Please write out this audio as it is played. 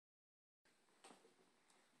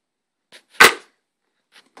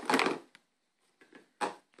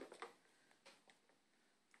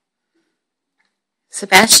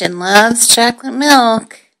Sebastian loves chocolate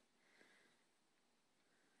milk.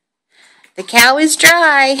 The cow is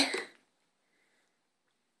dry.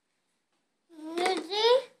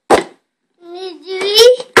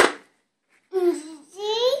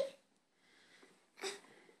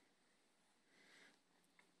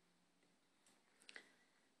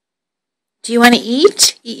 Do you want to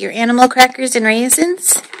eat? Eat your animal crackers and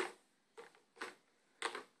raisins?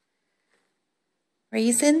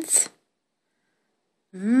 Raisins?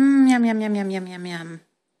 Yum, yum, yum, yum, yum, yum, yum.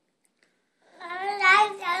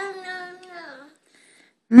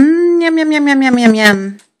 Yum, yum, yum, yum, yum, yum,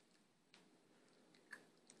 yum.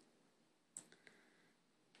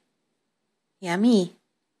 Yummy.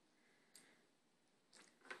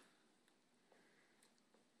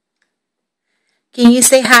 Can you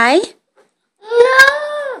say hi?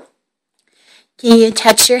 No. Can you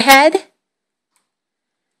touch your head?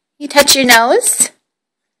 You touch your nose?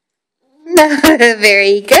 No,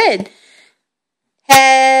 very good.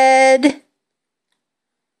 Head.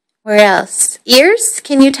 Where else? Ears?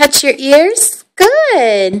 Can you touch your ears?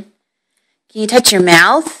 Good. Can you touch your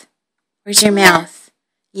mouth? Where's your mouth?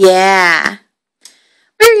 Yeah.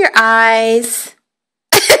 Where are your eyes?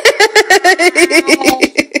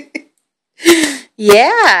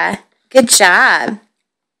 Yeah. Good job.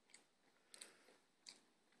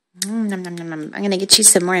 Nom, nom, nom, nom. I'm going to get you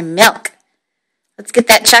some more milk. Let's get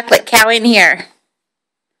that chocolate cow in here.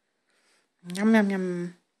 Yum, yum,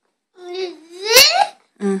 yum.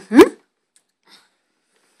 Mm-hmm.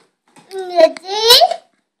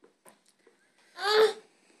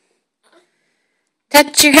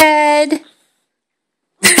 Touch your head.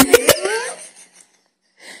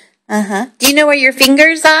 Uh-huh. Do you know where your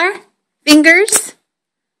fingers are? Fingers?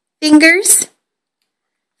 Fingers?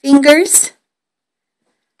 Fingers?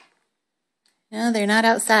 No, they're not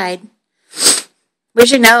outside. Where's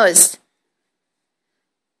your nose?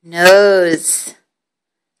 Nose.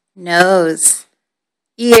 Nose.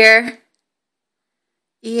 Ear.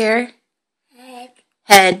 Ear. Head.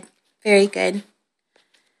 Head. Very good.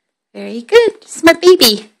 Very good. Smart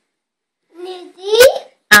baby.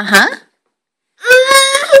 Uh-huh.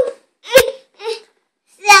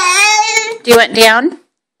 Do you want down?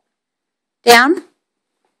 Down?